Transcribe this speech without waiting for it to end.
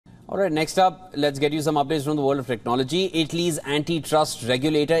All right, next up, let's get you some updates from the world of technology. Italy's antitrust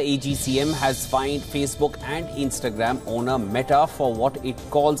regulator, AGCM, has fined Facebook and Instagram owner Meta for what it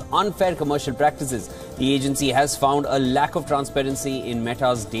calls unfair commercial practices. The agency has found a lack of transparency in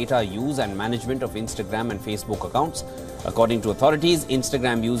Meta's data use and management of Instagram and Facebook accounts. According to authorities,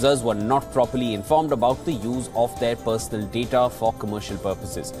 Instagram users were not properly informed about the use of their personal data for commercial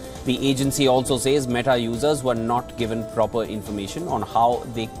purposes. The agency also says Meta users were not given proper information on how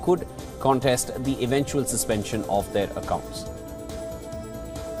they could contest the eventual suspension of their accounts.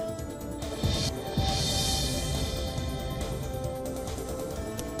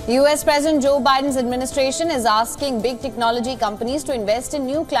 US President Joe Biden's administration is asking big technology companies to invest in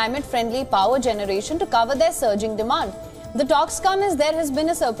new climate-friendly power generation to cover their surging demand. The talks come as there has been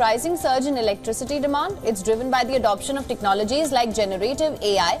a surprising surge in electricity demand. It's driven by the adoption of technologies like generative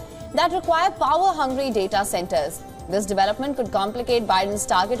AI that require power-hungry data centers. This development could complicate Biden's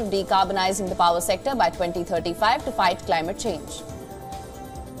target of decarbonizing the power sector by 2035 to fight climate change.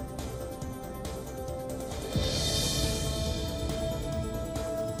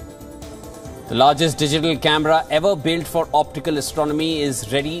 The largest digital camera ever built for optical astronomy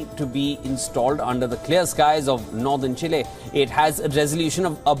is ready to be installed under the clear skies of northern Chile. It has a resolution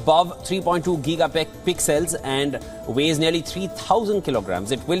of above 3.2 gigapixels and weighs nearly 3,000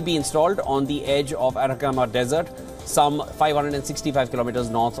 kilograms. It will be installed on the edge of Atacama Desert, some 565 kilometers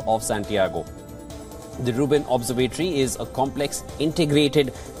north of Santiago. The Rubin Observatory is a complex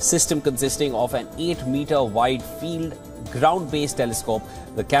integrated system consisting of an 8-meter wide field ground-based telescope,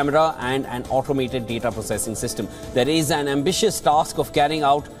 the camera and an automated data processing system. There is an ambitious task of carrying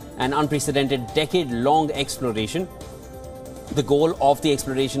out an unprecedented decade-long exploration. The goal of the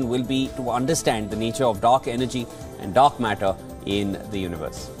exploration will be to understand the nature of dark energy and dark matter in the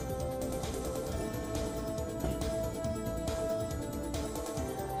universe.